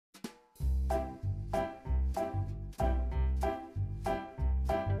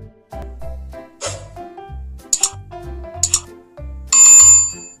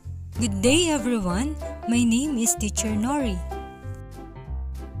Good day everyone, my name is Teacher NORIE.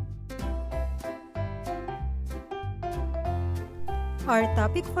 Our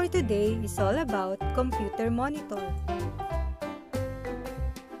topic for today is all about computer monitor.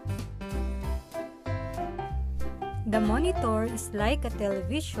 The monitor is like a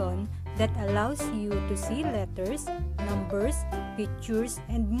television that allows you to see letters, numbers, pictures,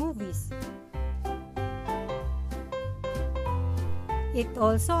 and movies. It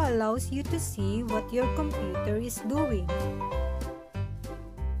also allows you to see what your computer is doing.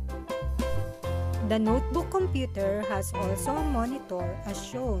 The notebook computer has also a monitor as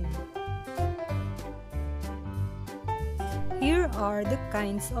shown. Here are the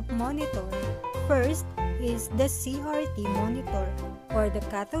kinds of monitor. First is the CRT monitor or the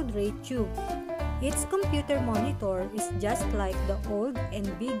cathode ray tube. Its computer monitor is just like the old and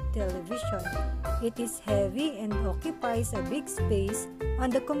big television. It is heavy and occupies a big space on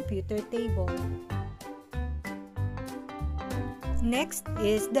the computer table. Next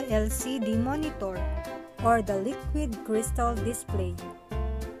is the LCD monitor or the liquid crystal display.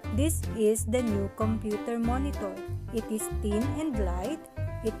 This is the new computer monitor. It is thin and light.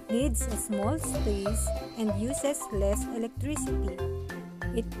 It needs a small space and uses less electricity.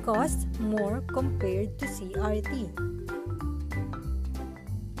 It costs more compared to CRT.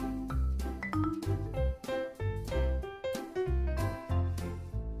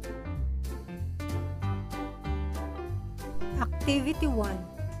 Activity 1.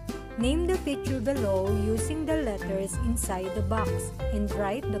 Name the picture below using the letters inside the box and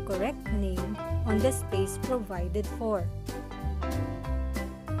write the correct name on the space provided for.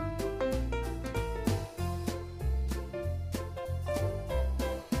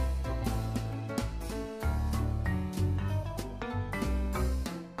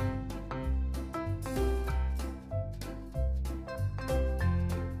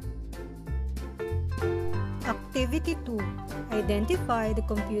 Activity 2. Identify the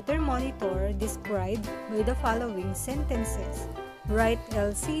computer monitor described by the following sentences. Write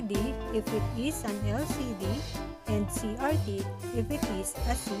LCD if it is an LCD and CRT if it is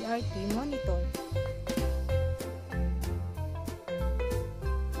a CRT monitor.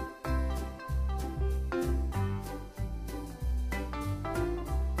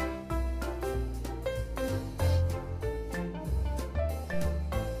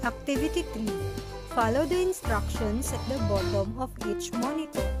 Activity 3. Follow the instructions at the bottom of each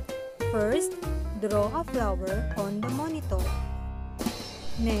monitor. First, draw a flower on the monitor.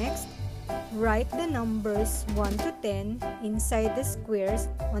 Next, write the numbers 1 to 10 inside the squares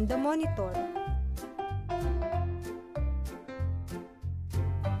on the monitor.